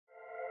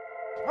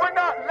We're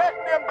not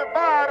letting them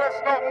divide us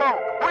no more.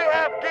 We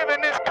have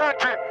given this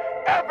country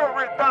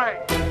everything.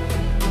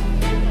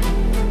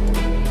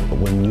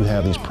 When you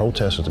have these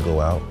protesters to go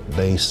out,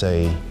 they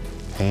say,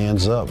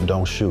 hands up,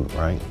 don't shoot,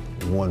 right?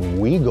 When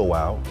we go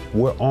out,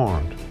 we're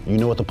armed. You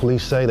know what the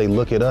police say? They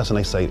look at us and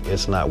they say,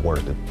 it's not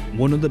worth it.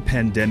 One of the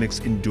pandemic's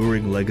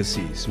enduring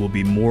legacies will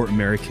be more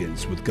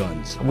Americans with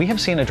guns. We have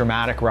seen a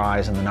dramatic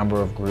rise in the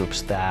number of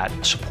groups that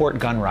support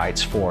gun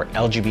rights for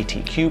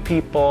LGBTQ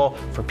people,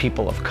 for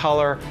people of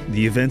color.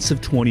 The events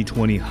of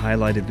 2020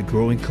 highlighted the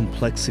growing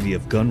complexity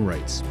of gun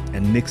rights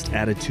and mixed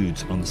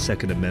attitudes on the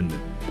Second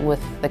Amendment.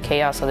 With the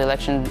chaos of the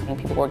election,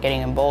 people were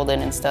getting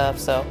emboldened and stuff,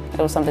 so it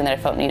was something that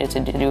I felt needed to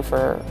do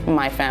for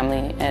my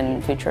family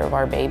and the future of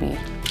our baby.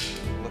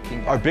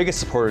 Our biggest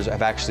supporters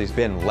have actually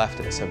been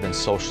leftists, have been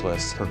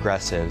socialists,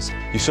 progressives.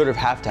 You sort of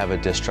have to have a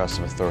distrust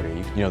of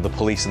authority. You know, the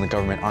police and the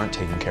government aren't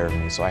taking care of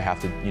me, so I have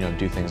to,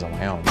 do things on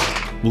my own.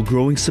 Will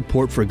growing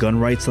support for gun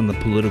rights on the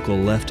political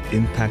left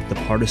impact the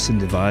partisan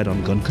divide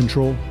on gun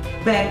control?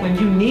 Back when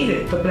you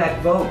needed the black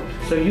vote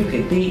so you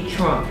could beat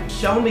Trump.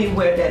 Show me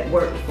where that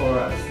worked for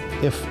us.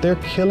 If they're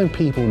killing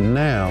people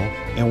now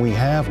and we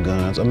have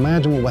guns,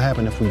 imagine what would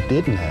happen if we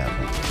didn't have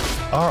them.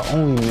 Our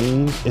only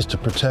means is to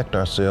protect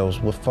ourselves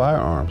with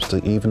firearms to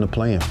even the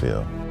playing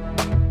field.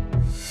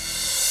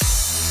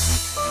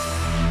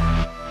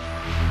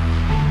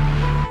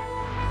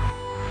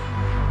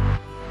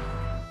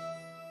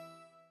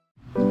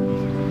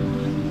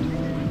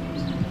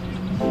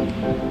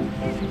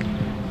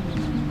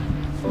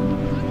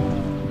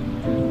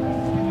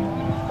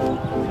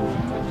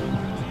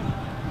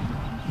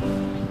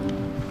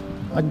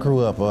 I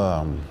grew up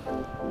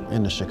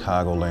in the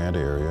Chicagoland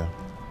area,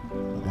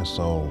 and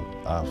so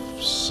I've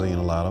seen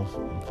a lot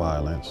of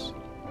violence,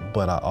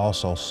 but I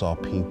also saw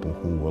people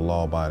who were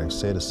law-abiding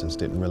citizens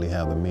didn't really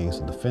have the means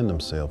to defend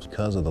themselves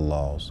because of the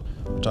laws.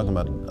 We're talking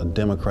about a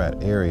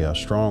Democrat area, a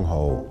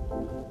stronghold.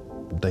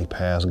 They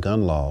pass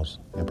gun laws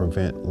and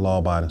prevent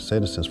law-abiding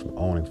citizens from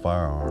owning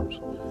firearms,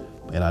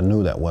 and I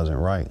knew that wasn't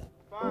right.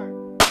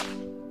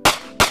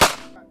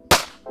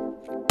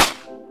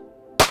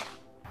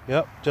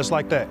 Yep, just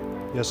like that.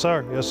 Yes,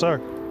 sir. Yes, sir.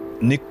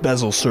 Nick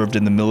Bezel served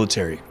in the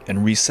military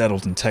and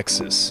resettled in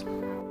Texas.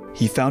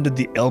 He founded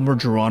the Elmer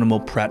Geronimo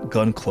Pratt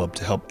Gun Club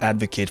to help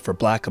advocate for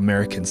Black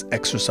Americans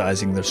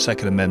exercising their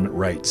Second Amendment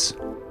rights.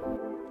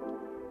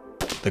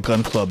 The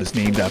gun club is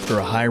named after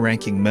a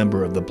high-ranking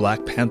member of the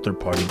Black Panther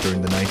Party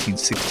during the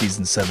 1960s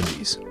and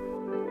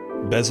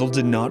 70s. Bezel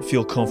did not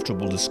feel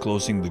comfortable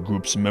disclosing the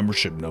group's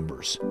membership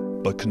numbers,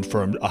 but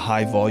confirmed a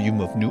high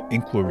volume of new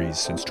inquiries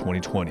since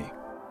 2020.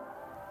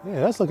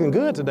 Yeah, that's looking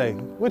good today.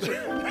 You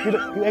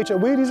ate your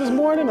Wheaties this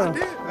morning? Or? I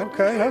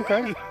did.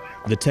 Okay.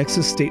 The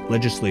Texas state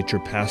legislature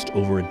passed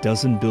over a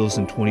dozen bills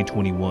in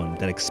 2021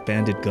 that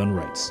expanded gun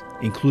rights,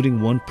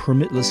 including one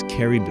permitless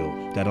carry bill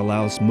that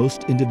allows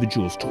most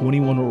individuals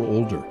 21 or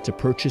older to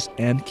purchase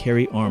and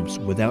carry arms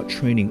without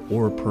training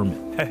or a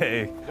permit.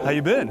 Hey, how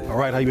you been? All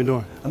right, how you been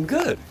doing? I'm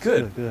good.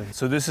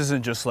 So this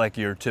isn't just like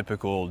your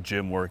typical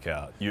gym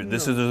workout.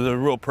 This is the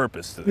real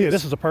purpose to this. Yeah,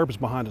 this is the purpose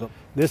behind it.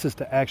 This is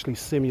to actually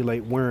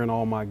simulate wearing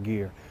all my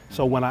gear.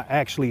 So when I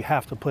actually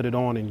have to put it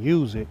on and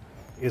use it,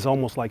 it's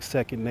almost like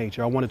second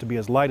nature. I want it to be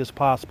as light as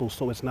possible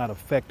so it's not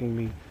affecting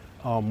me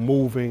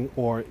moving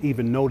or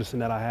even noticing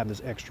that I have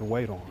this extra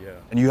weight on. Yeah.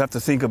 And you have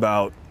to think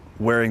about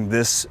wearing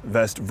this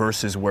vest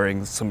versus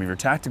wearing some of your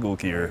tactical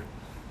gear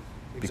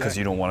because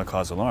you don't want to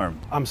cause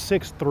alarm. I'm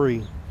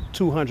 6'3",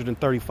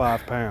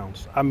 235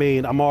 pounds. I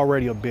mean, I'm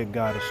already a big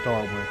guy to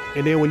start with.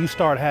 And then when you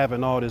start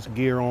having all this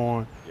gear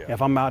on,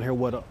 if I'm out here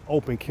with an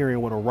open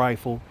carrying with a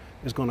rifle,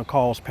 it's going to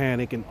cause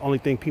panic. And only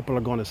thing people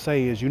are going to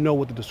say is, you know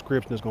what the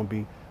description is going to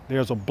be.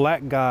 There's a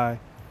black guy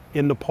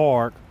in the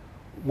park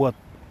with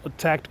a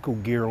tactical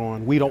gear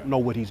on. We don't know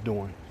what he's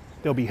doing.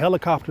 There'll be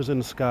helicopters in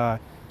the sky.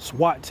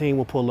 SWAT team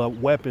will pull up,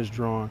 weapons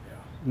drawn,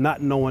 not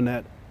knowing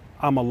that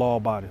I'm a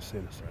law-abiding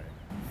citizen.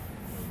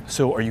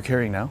 So are you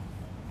carrying now?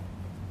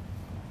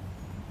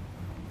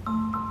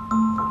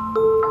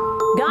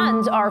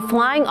 Guns are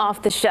flying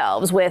off the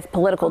shelves, with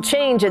political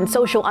change and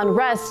social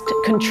unrest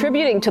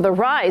contributing to the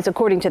rise,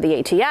 according to the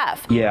ATF.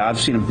 Yeah, I've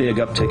seen a big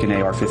uptick in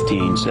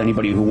AR-15s.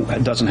 Anybody who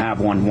doesn't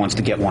have one wants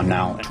to get one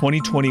now.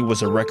 2020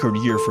 was a record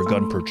year for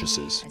gun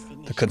purchases.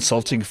 The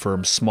consulting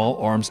firm Small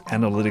Arms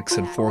Analytics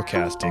and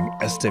Forecasting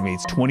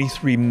estimates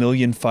 23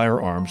 million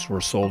firearms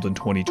were sold in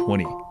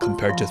 2020,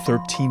 compared to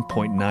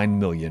 13.9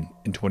 million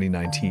in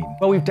 2019.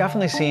 Well, we've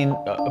definitely seen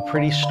a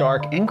pretty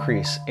stark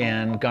increase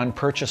in gun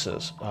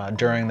purchases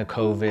during the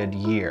COVID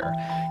year.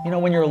 You know,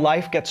 when your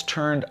life gets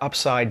turned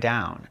upside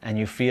down and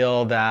you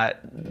feel that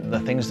the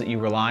things that you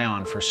rely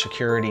on for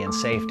security and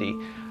safety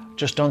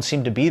just don't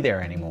seem to be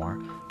there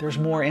anymore, there's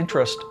more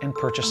interest in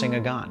purchasing a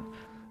gun.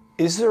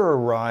 Is there a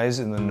rise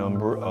in the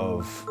number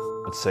of,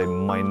 let's say,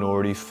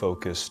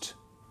 minority-focused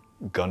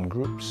gun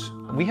groups?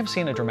 We have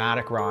seen a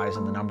dramatic rise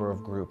in the number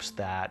of groups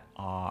that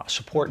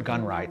support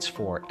gun rights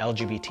for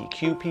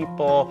LGBTQ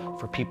people,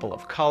 for people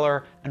of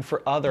color, and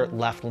for other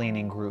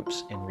left-leaning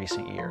groups in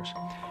recent years.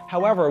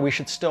 However, we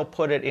should still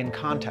put it in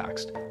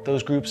context.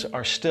 Those groups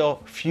are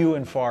still few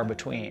and far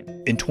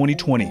between. In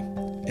 2020,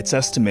 it's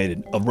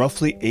estimated of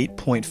roughly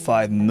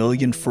 8.5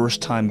 million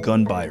first-time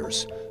gun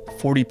buyers,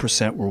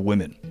 40% were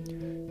women,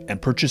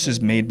 and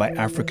purchases made by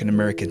African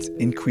Americans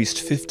increased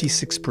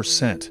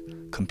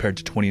 56% compared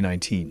to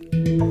 2019.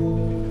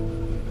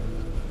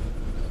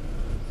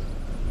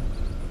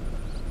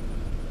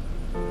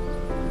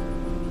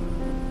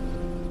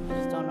 I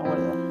just don't know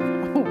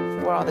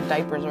where all the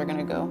diapers are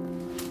gonna go.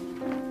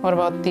 What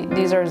about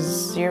these are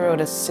 0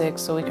 to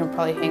 6, so we can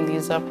probably hang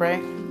these up,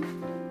 right?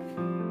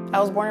 I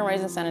was born and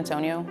raised in San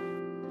Antonio.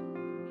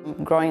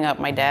 Growing up,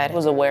 my dad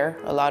was aware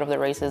a lot of the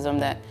racism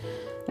that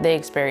they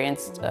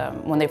experienced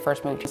when they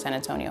first moved to San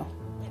Antonio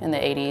in the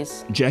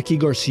 80s. Jackie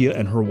Garcia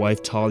and her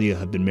wife Talia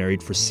have been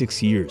married for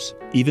 6 years.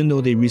 Even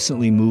though they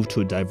recently moved to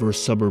a diverse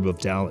suburb of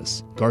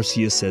Dallas,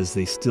 Garcia says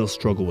they still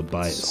struggle with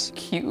bias. So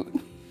cute.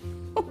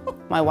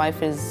 My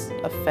wife is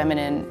a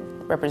feminine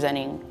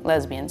representing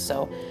lesbians,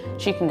 so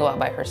she can go out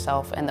by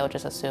herself and they'll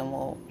just assume,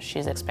 well,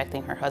 she's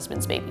expecting her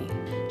husband's baby.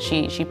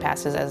 She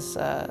passes as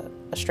a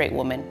straight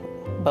woman,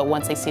 but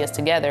once they see us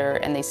together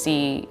and they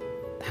see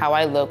how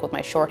I look with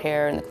my short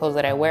hair and the clothes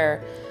that I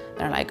wear,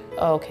 they're like,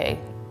 oh, okay,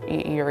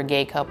 you're a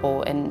gay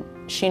couple, and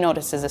she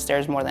notices the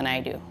stares more than I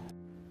do.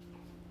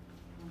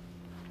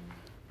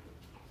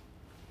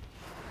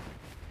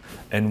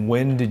 And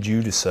when did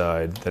you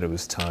decide that it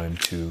was time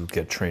to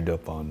get trained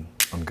up on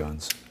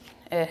guns?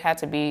 It had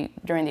to be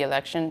during the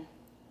election,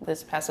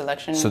 this past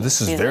election. So this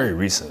is season. very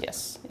recent.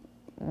 Yes.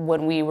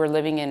 When we were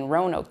living in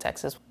Roanoke,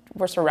 Texas,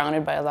 we're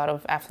surrounded by a lot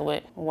of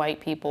affluent white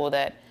people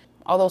that,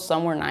 although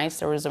some were nice,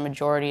 there was a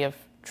majority of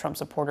Trump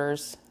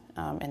supporters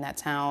in that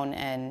town,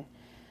 and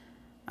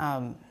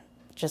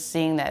just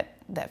seeing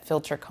that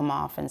filter come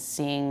off and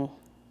seeing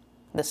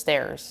the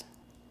stares.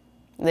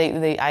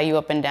 They eye you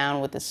up and down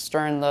with this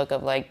stern look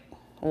of like,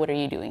 what are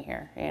you doing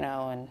here, you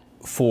know? And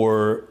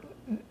for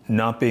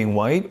not being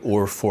white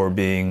or for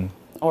being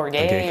or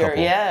gay, a gay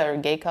couple? or a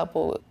gay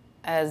couple.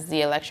 As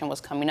the election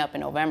was coming up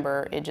in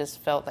November, it just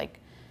felt like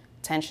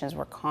tensions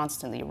were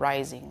constantly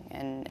rising.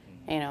 And,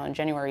 you know, and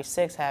January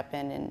 6th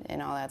happened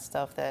and all that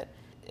stuff, that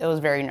it was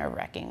very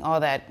nerve-wracking. All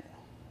that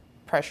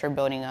pressure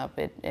building up,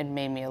 it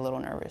made me a little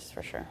nervous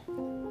for sure.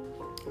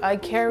 I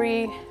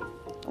carry,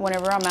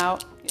 whenever I'm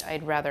out,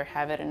 I'd rather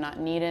have it and not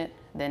need it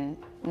than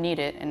need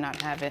it and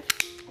not have it.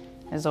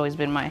 Has always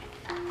been my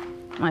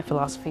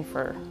philosophy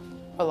for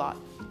a lot.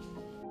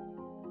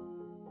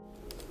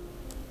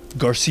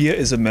 Garcia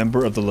is a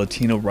member of the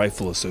Latino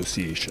Rifle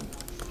Association,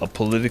 a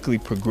politically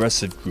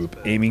progressive group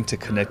aiming to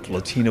connect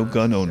Latino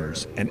gun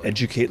owners and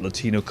educate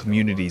Latino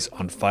communities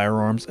on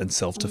firearms and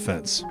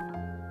self-defense.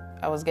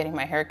 I was getting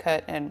my hair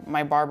cut, and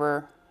my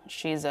barber,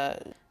 she's a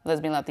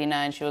lesbian Latina,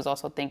 and she was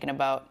also thinking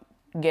about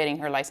getting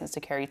her license to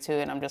carry too,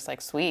 and I'm just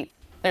like, sweet,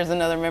 there's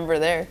another member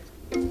there.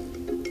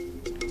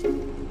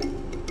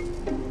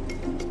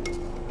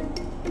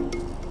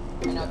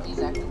 I know he's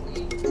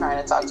actively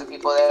trying to talk to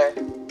people there.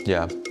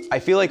 Yeah. I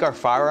feel like our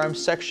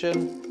firearms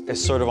section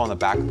is sort of on the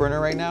back burner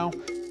right now.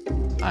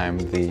 I'm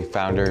the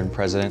founder and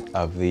president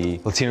of the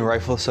Latino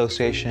Rifle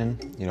Association,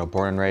 you know,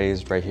 born and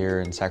raised right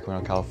here in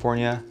Sacramento,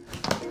 California.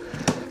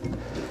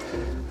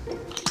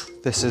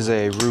 This is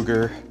a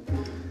Ruger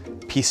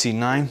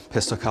PC-9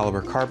 pistol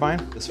caliber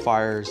carbine. This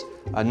fires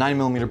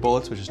 9mm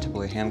bullets, which is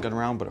typically a handgun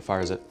round, but it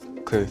fires it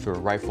clearly through a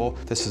rifle.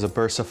 This is a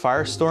Bersa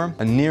Firestorm,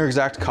 a near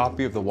exact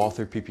copy of the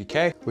Walther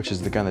PPK, which is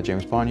the gun that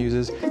James Bond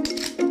uses.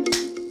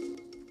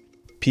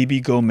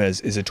 PB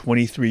Gomez is a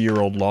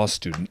 23-year-old law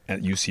student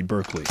at UC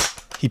Berkeley.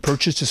 He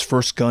purchased his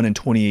first gun in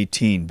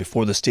 2018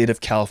 before the state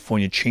of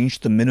California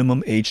changed the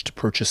minimum age to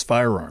purchase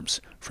firearms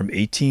from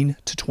 18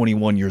 to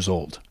 21 years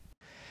old.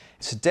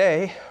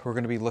 Today, we're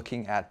going to be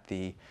looking at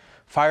the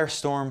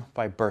Firestorm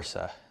by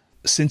Bersa.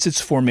 Since its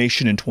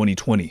formation in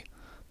 2020,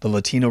 the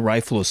Latino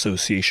Rifle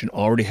Association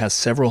already has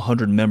several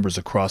hundred members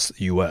across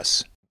the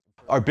U.S.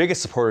 Our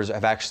biggest supporters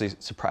have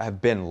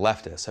been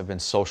leftists, have been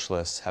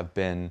socialists, have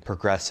been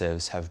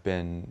progressives, have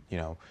been, you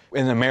know,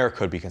 in America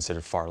would be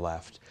considered far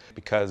left.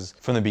 Because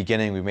from the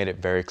beginning, we made it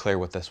very clear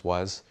what this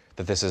was,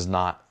 that this is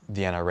not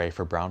the NRA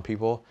for brown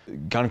people.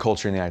 Gun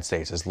culture in the United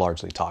States is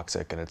largely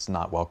toxic, and it's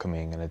not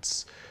welcoming, and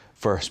it's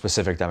for a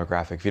specific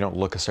demographic. If you don't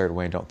look a certain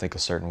way, don't think a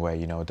certain way,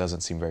 you know, it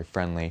doesn't seem very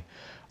friendly.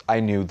 I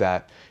knew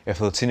that if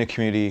the Latino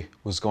community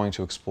was going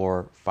to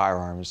explore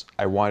firearms,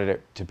 I wanted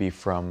it to be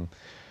from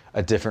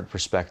a different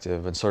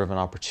perspective and sort of an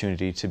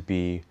opportunity to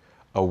be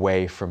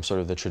away from sort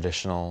of the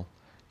traditional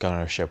gun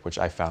ownership, which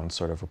I found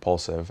sort of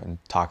repulsive and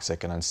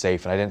toxic and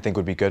unsafe, and I didn't think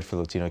would be good for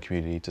the Latino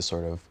community to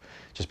sort of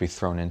just be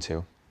thrown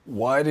into.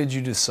 Why did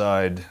you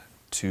decide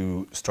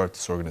to start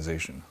this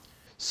organization?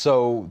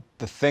 So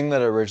the thing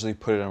that originally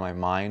put it in my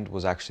mind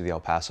was actually the El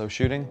Paso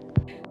shooting.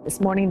 This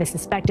morning, the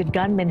suspected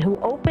gunman who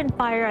opened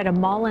fire at a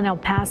mall in El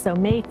Paso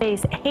may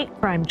face hate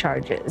crime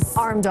charges.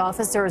 Armed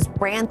officers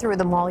ran through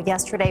the mall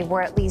yesterday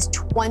where at least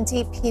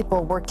 20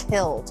 people were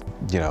killed.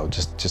 You know,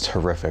 just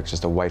horrific,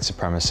 just a white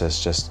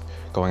supremacist just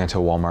going into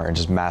a Walmart and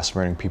just mass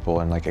murdering people,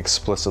 and like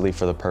explicitly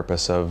for the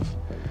purpose of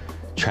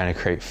trying to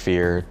create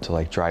fear to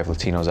like drive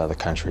Latinos out of the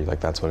country. Like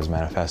that's what his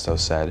manifesto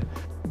said.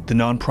 The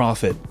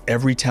nonprofit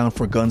Every Town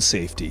for Gun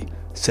Safety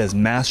says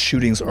mass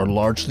shootings are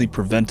largely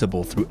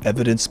preventable through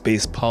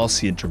evidence-based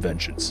policy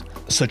interventions,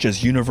 such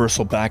as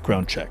universal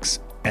background checks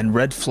and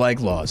red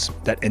flag laws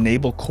that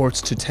enable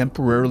courts to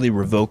temporarily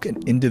revoke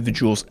an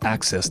individual's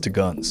access to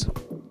guns.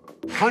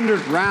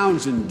 100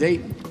 rounds in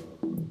Dayton,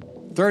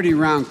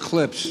 30-round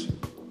clips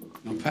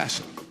in El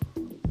Paso.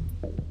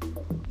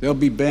 They'll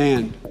be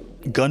banned.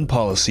 Gun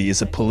policy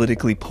is a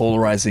politically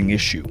polarizing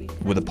issue,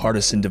 with a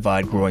partisan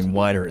divide growing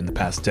wider in the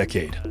past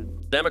decade.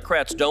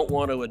 Democrats don't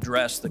want to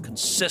address the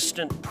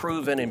consistent,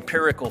 proven,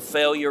 empirical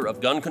failure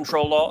of gun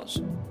control laws.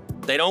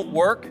 They don't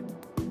work,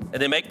 and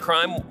they make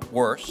crime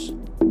worse.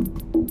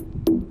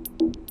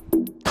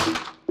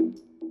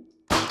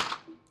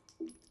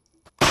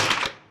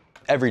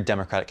 Every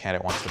Democratic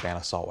candidate wants to ban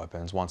assault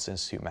weapons, wants to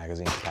institute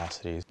magazine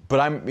capacities. But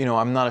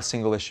I'm not a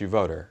single issue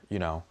voter,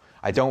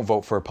 I don't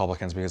vote for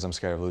Republicans because I'm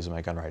scared of losing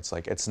my gun rights.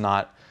 Like, it's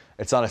not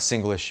a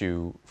single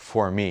issue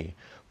for me.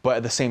 But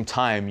at the same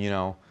time,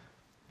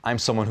 I'm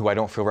someone who I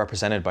don't feel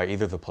represented by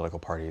either of the political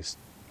parties.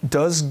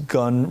 Does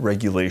gun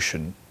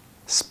regulation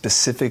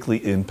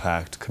specifically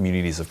impact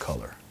communities of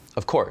color?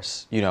 Of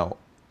course.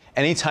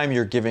 Anytime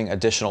you're giving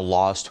additional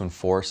laws to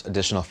enforce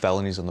additional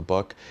felonies on the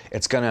book,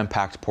 it's going to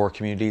impact poor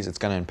communities. It's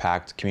going to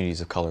impact communities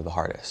of color the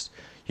hardest.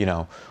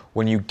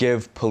 When you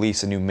give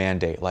police a new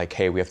mandate, like,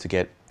 hey, we have to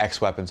get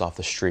X weapons off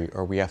the street,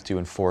 or we have to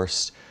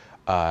enforce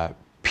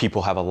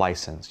people have a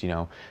license,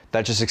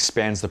 that just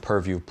expands the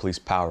purview of police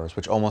powers,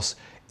 which almost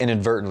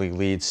inadvertently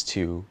leads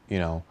to,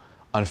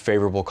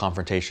 unfavorable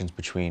confrontations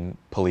between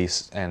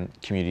police and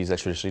communities that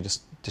traditionally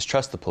just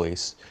distrust the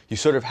police. You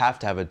sort of have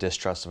to have a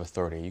distrust of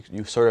authority.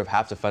 You sort of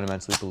have to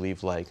fundamentally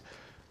believe, like,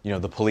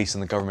 the police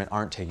and the government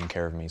aren't taking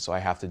care of me, so I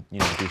have to,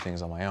 do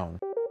things on my own.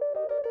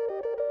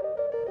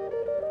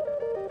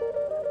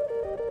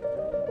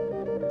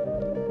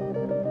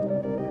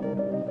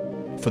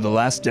 For the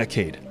last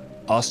decade,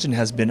 Austin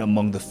has been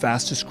among the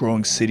fastest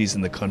growing cities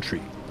in the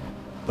country.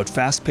 But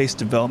fast-paced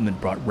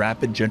development brought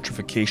rapid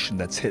gentrification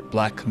that's hit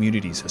black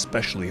communities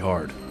especially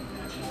hard.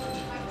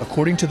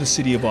 According to the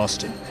city of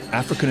Austin,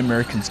 African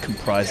Americans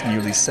comprised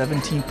nearly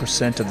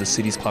 17% of the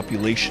city's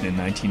population in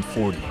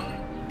 1940.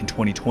 In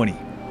 2020,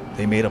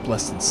 they made up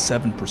less than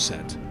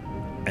 7%,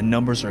 and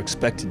numbers are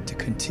expected to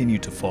continue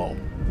to fall.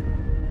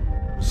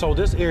 So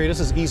this area, this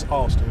is East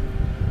Austin,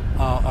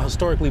 a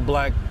historically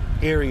black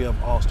area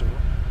of Austin.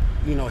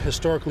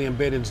 Historically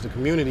embedded into the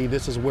community,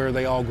 this is where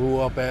they all grew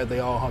up at, they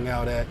all hung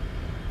out at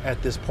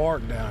this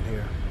park down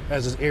here.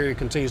 As this area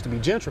continues to be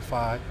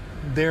gentrified,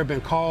 there have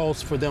been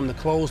calls for them to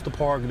close the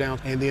park down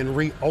and then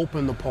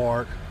reopen the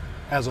park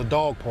as a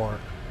dog park.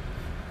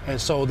 And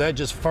so that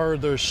just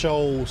further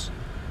shows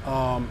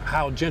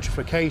how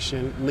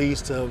gentrification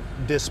leads to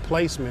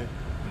displacement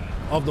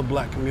of the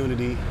black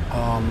community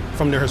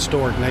from their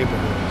historic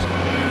neighborhoods.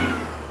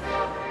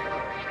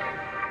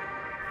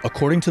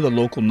 According to the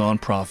local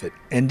nonprofit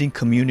Ending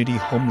Community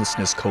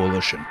Homelessness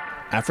Coalition,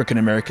 African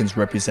Americans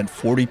represent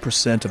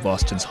 40% of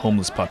Austin's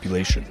homeless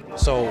population.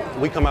 So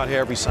we come out here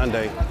every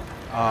Sunday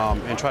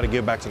and try to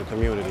give back to the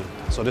community.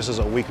 So this is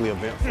a weekly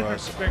event for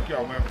us. Thank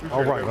y'all, man.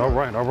 All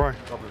right.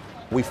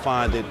 We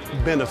find it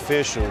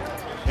beneficial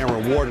and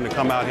rewarding to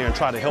come out here and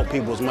try to help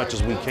people as much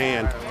as we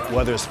can,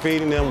 whether it's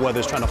feeding them, whether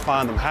it's trying to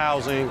find them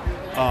housing.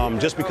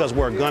 Just because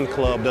we're a gun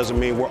club doesn't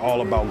mean we're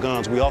all about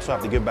guns. We also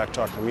have to give back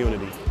to our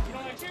community.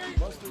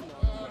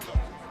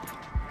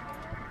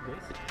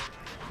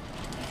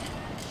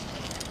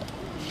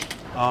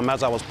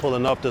 As I was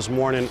pulling up this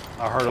morning,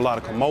 I heard a lot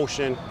of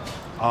commotion.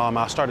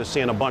 I started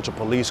seeing a bunch of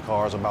police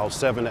cars, about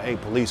 7 to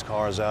 8 police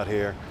cars out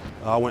here.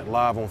 I went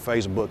live on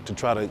Facebook to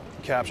try to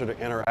capture the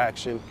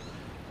interaction.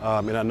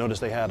 And I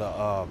noticed they had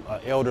an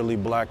elderly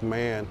black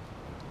man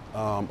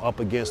up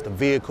against the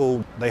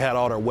vehicle. They had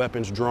all their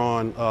weapons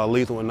drawn,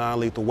 lethal and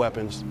non-lethal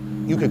weapons.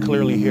 You could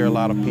clearly hear a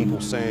lot of people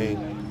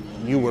saying,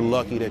 you were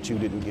lucky that you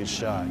didn't get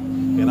shot.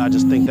 And I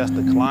just think that's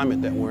the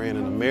climate that we're in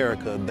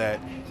America, that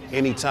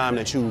anytime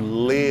that you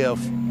live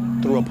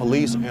through a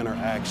police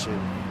interaction,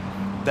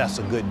 that's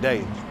a good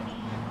day.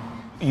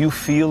 You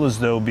feel as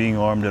though being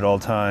armed at all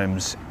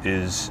times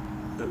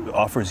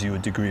offers you a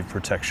degree of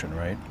protection,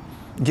 right?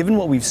 Given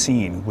what we've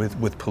seen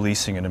with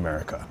policing in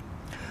America,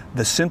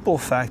 the simple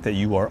fact that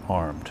you are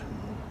armed,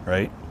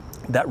 right,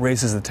 that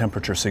raises the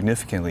temperature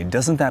significantly.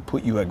 Doesn't that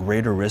put you at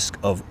greater risk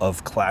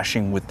of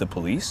clashing with the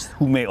police,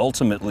 who may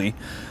ultimately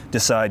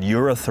decide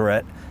you're a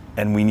threat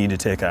and we need to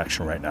take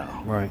action right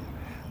now? Right.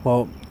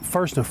 Well,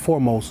 first and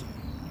foremost,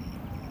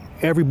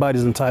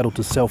 everybody's entitled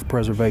to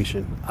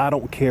self-preservation. I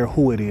don't care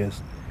who it is.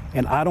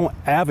 And I don't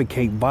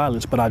advocate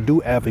violence, but I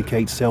do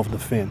advocate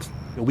self-defense.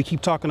 We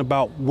keep talking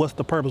about what's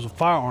the purpose of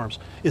firearms.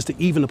 It's to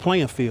even the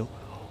playing field.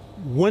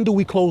 When do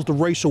we close the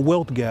racial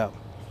wealth gap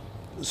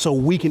so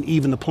we can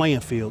even the playing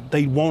field?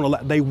 They won't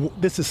allow,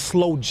 this is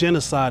slow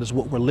genocide is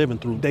what we're living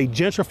through. They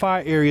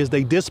gentrify areas,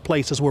 they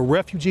displace us, we're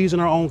refugees in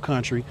our own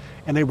country,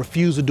 and they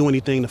refuse to do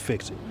anything to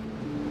fix it.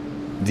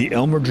 The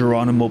Elmer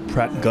Geronimo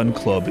Pratt Gun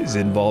Club is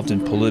involved in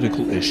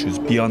political issues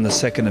beyond the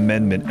Second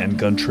Amendment and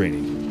gun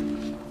training.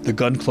 The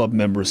gun club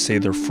members say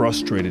they're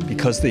frustrated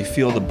because they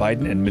feel the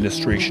Biden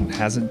administration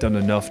hasn't done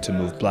enough to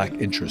move black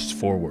interests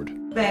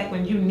forward. Back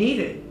when you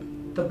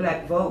needed the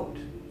black vote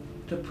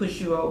to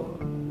push you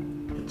over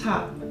the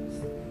top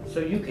so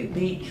you could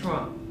beat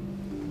Trump.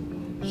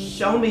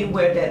 Show me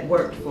where that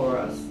worked for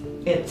us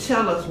and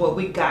tell us what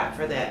we got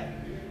for that.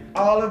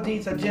 All of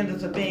these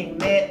agendas are being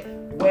met.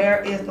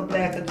 Where is the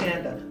black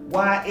agenda?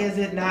 Why is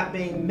it not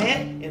being met,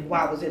 and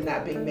why was it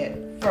not being met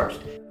first?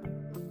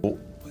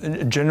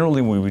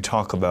 Generally, when we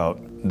talk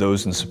about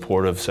those in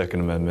support of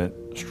Second Amendment,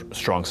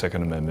 strong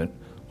Second Amendment,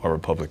 are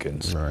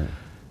Republicans, right,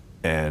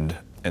 and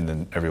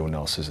then everyone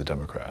else is a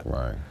Democrat.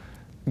 Right.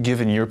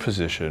 Given your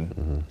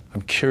position,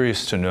 I'm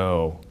curious to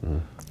know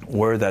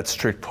where that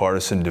strict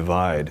partisan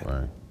divide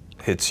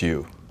hits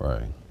you.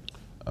 Right.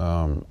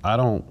 I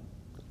don't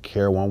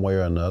care one way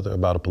or another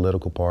about a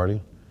political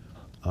party.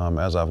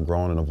 As I've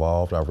grown and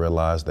evolved, I've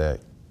realized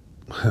that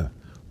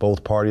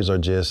both parties are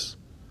just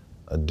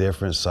a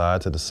different side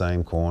to the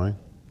same coin.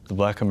 The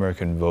Black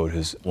American vote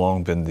has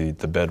long been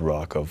the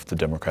bedrock of the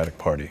Democratic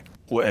Party.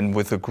 And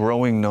with a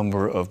growing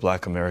number of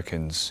Black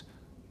Americans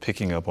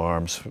picking up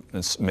arms,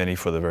 many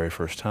for the very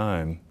first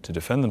time, to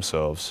defend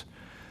themselves,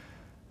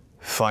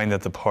 find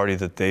that the party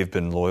that they've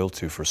been loyal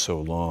to for so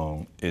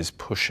long is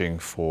pushing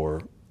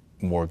for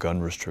more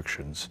gun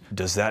restrictions.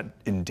 Does that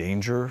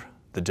endanger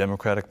the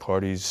Democratic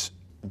Party's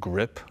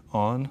grip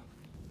on?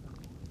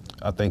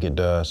 I think it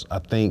does. I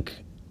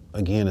think,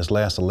 again, this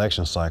last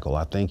election cycle,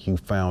 I think you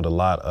found a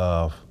lot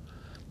of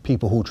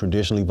people who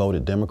traditionally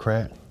voted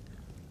Democrat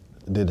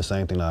did the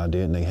same thing that I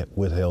did, and they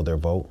withheld their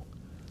vote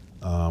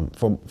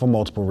for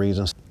multiple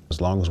reasons. As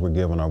long as we're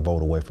giving our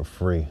vote away for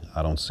free,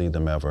 I don't see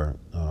them ever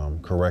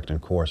correcting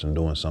course and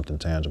doing something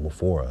tangible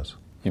for us.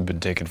 You've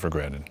been taken for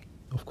granted.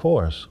 Of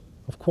course.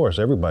 Of course,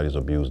 everybody's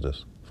abused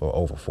us for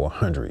over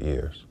 400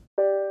 years.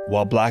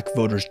 While black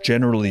voters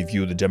generally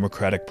view the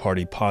Democratic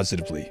Party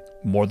positively,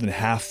 more than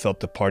half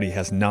felt the party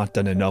has not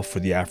done enough for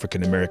the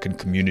African American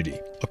community,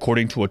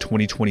 according to a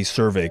 2020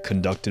 survey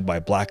conducted by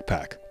Black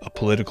PAC, a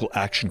political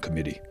action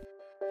committee.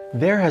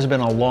 There has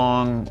been a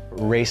long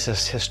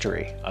racist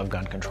history of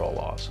gun control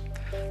laws.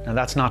 Now,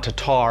 that's not to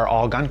tar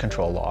all gun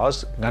control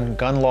laws.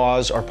 Gun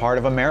laws are part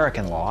of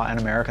American law, and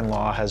American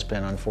law has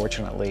been,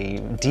 unfortunately,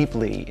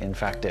 deeply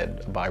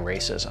infected by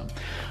racism.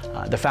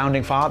 The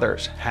Founding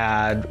Fathers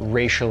had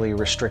racially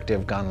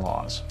restrictive gun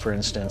laws, for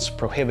instance,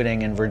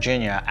 prohibiting in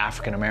Virginia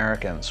African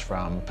Americans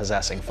from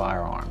possessing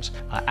firearms.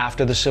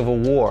 After the Civil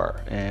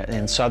War,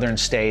 in southern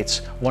states,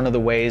 one of the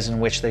ways in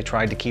which they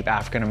tried to keep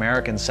African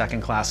Americans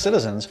second-class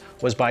citizens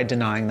was by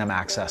denying them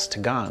access to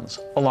guns,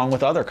 along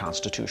with other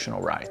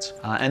constitutional rights.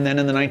 And then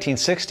in the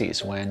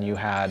 1960s, when you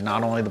had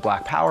not only the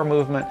Black Power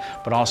movement,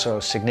 but also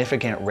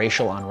significant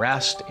racial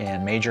unrest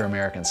in major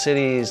American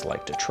cities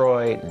like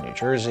Detroit, and New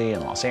Jersey,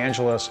 and Los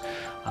Angeles,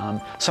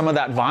 some of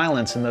that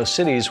violence in those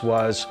cities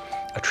was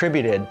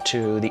attributed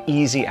to the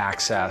easy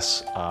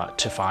access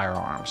to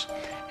firearms.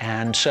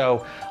 And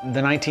so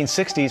the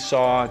 1960s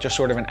saw just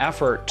sort of an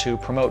effort to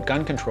promote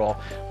gun control,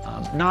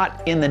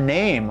 not in the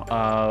name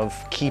of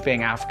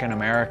keeping African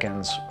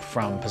Americans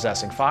from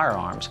possessing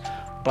firearms,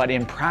 but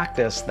in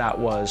practice, that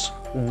was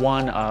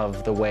one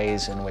of the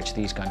ways in which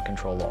these gun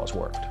control laws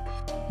worked.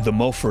 The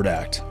Mulford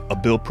Act, a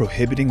bill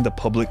prohibiting the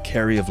public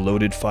carry of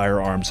loaded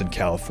firearms in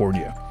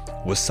California,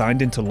 was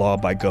signed into law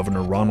by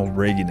Governor Ronald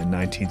Reagan in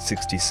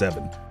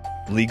 1967.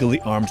 Legally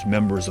armed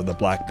members of the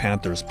Black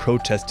Panthers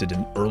protested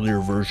an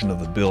earlier version of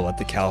the bill at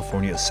the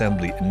California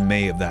Assembly in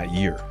May of that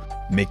year,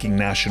 making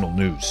national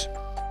news.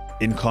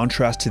 In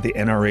contrast to the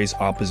NRA's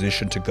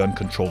opposition to gun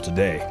control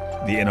today,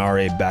 the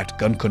NRA backed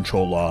gun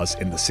control laws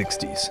in the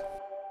 60s.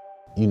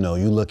 You know,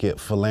 you look at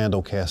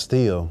Philando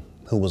Castile,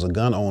 who was a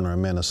gun owner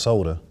in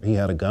Minnesota. He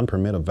had a gun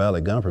permit, a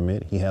valid gun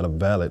permit. He had a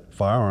valid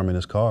firearm in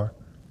his car.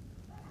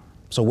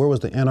 So where was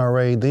the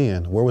NRA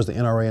then? Where was the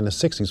NRA in the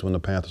 60s when the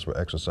Panthers were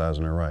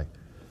exercising their right?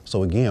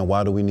 So again,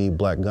 why do we need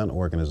black gun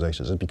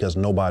organizations? It's because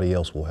nobody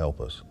else will help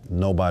us.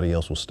 Nobody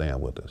else will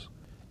stand with us.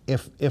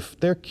 If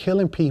they're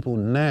killing people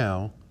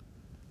now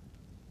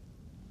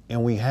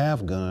and we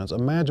have guns,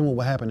 imagine what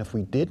would happen if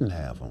we didn't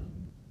have them.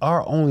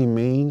 Our only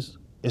means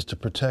is to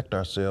protect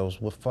ourselves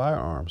with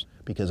firearms,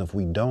 because if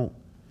we don't,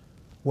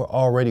 we're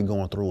already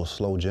going through a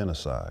slow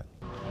genocide.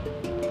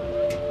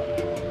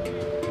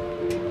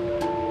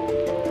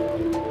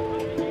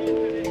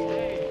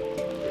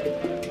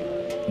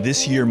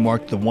 This year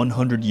marked the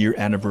 100-year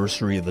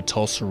anniversary of the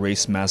Tulsa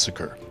Race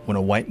Massacre, when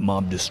a white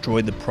mob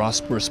destroyed the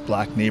prosperous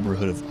black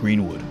neighborhood of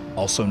Greenwood,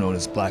 also known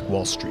as Black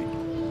Wall Street.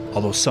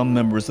 Although some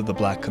members of the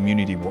black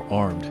community were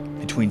armed,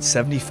 between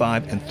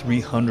 75 and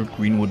 300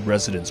 Greenwood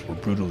residents were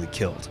brutally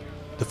killed.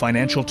 The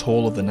financial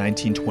toll of the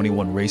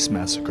 1921 race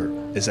massacre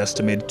is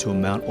estimated to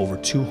amount over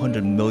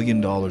 $200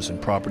 million in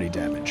property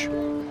damage.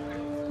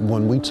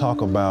 When we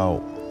talk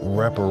about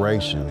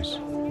reparations,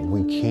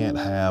 we can't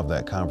have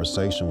that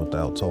conversation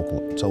without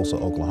Tulsa,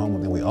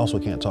 Oklahoma, and we also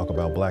can't talk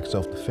about black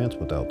self-defense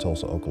without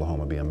Tulsa,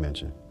 Oklahoma being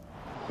mentioned.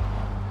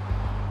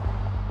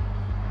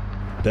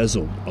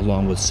 Bezel,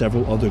 along with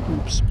several other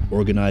groups,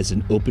 organized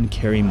an open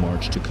carry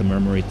march to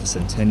commemorate the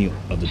centennial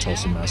of the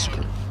Tulsa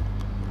massacre.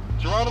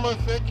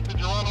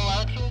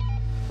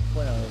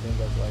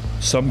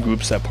 Some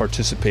groups that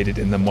participated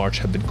in the march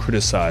have been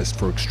criticized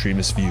for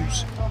extremist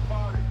views.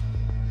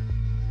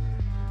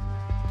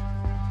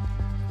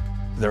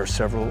 There are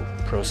several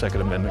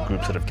pro-Second Amendment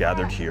groups that have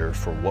gathered here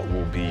for what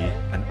will be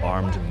an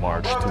armed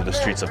march through the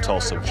streets of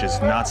Tulsa, which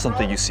is not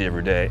something you see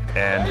every day.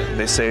 And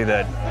they say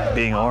that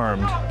being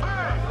armed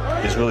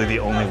is really the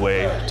only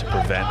way to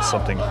prevent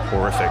something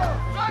horrific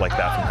like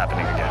that from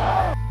happening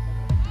again.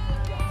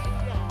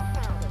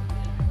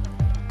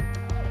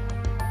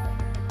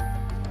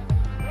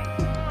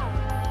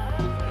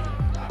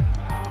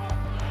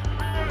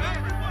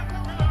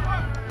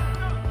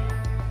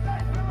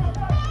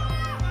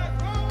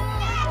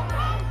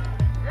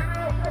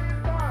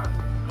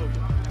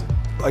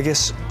 I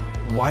guess,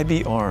 why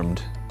be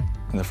armed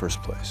in the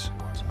first place?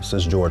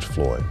 Since George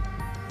Floyd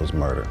was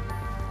murdered,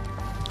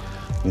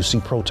 you see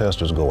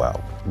protesters go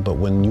out, but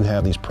when you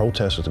have these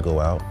protesters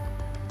go out,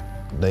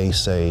 they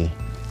say,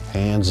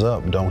 hands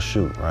up, don't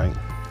shoot, right?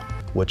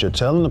 What you're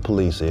telling the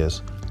police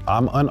is,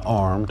 I'm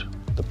unarmed,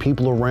 the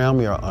people around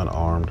me are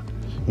unarmed,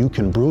 you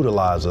can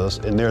brutalize us,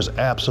 and there's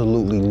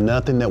absolutely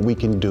nothing that we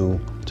can do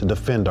to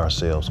defend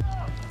ourselves.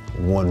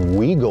 When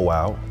we go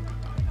out,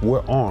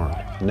 we're armed.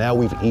 Now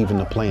we've evened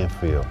the playing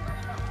field.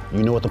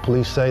 You know what the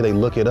police say? They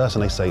look at us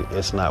and they say,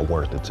 it's not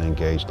worth it to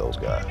engage those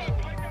guys.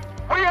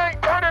 We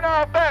ain't turning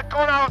our back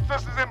on our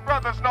sisters and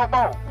brothers no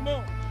more.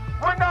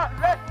 We're not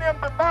letting them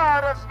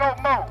divide us no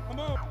more.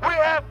 We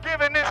have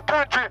given this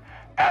country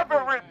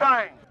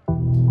everything.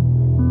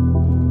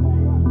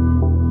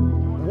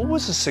 What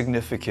was the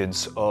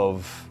significance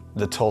of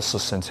the Tulsa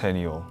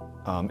Centennial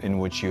in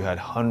which you had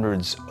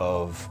hundreds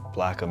of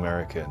black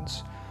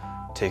Americans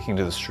taking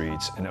to the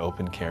streets and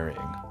open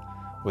carrying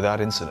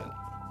without incident?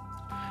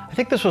 I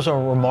think this was a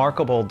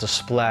remarkable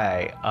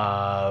display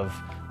of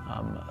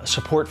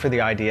support for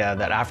the idea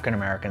that African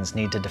Americans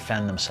need to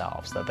defend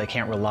themselves, that they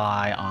can't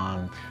rely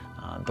on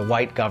the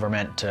white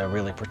government to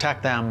really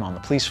protect them, on the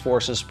police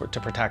forces to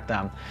protect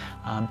them.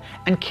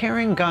 And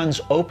carrying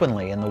guns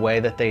openly in the way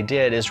that they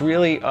did is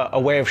really a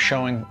way of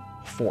showing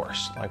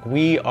force. Like,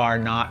 we are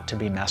not to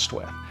be messed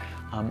with.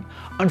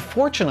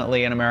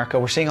 Unfortunately, in America,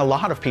 we're seeing a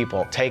lot of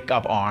people take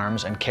up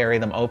arms and carry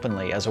them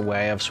openly as a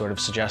way of sort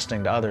of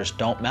suggesting to others,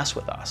 don't mess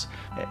with us.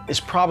 It's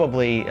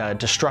probably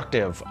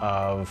destructive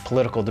of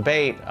political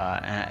debate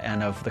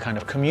and of the kind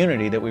of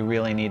community that we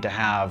really need to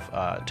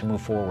have to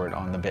move forward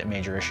on the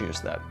major issues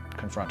that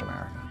confront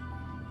America.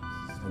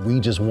 We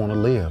just want to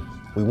live.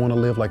 We want to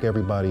live like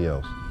everybody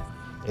else.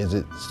 Is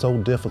it so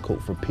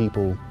difficult for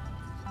people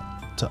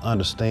to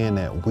understand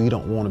that we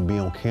don't want to be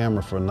on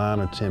camera for 9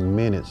 or 10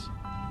 minutes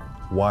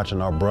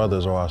watching our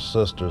brothers or our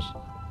sisters,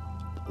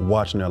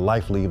 watching their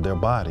life leave their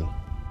body?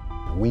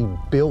 We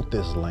built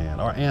this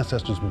land. Our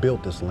ancestors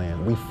built this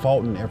land. We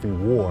fought in every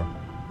war.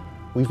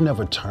 We've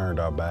never turned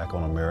our back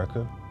on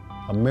America.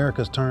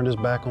 America's turned its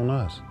back on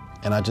us.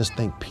 And I just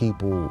think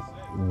people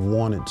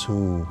wanted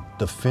to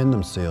defend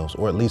themselves,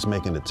 or at least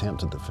make an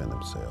attempt to defend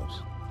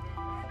themselves.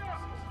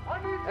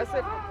 That's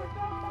it.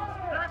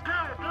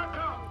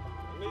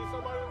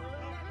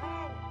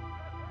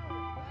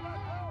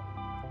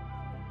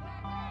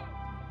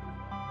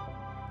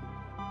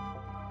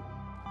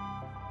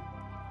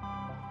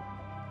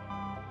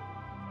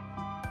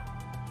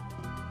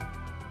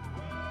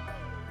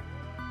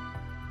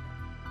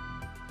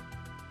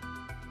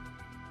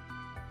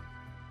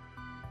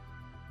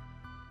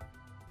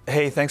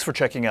 Hey, thanks for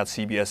checking out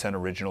CBSN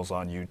Originals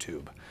on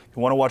YouTube. If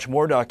you want to watch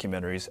more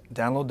documentaries,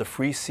 download the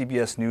free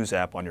CBS News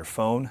app on your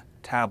phone,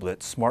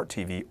 tablet, smart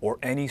TV, or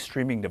any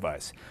streaming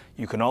device.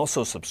 You can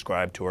also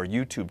subscribe to our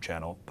YouTube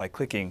channel by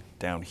clicking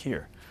down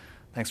here.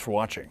 Thanks for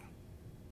watching.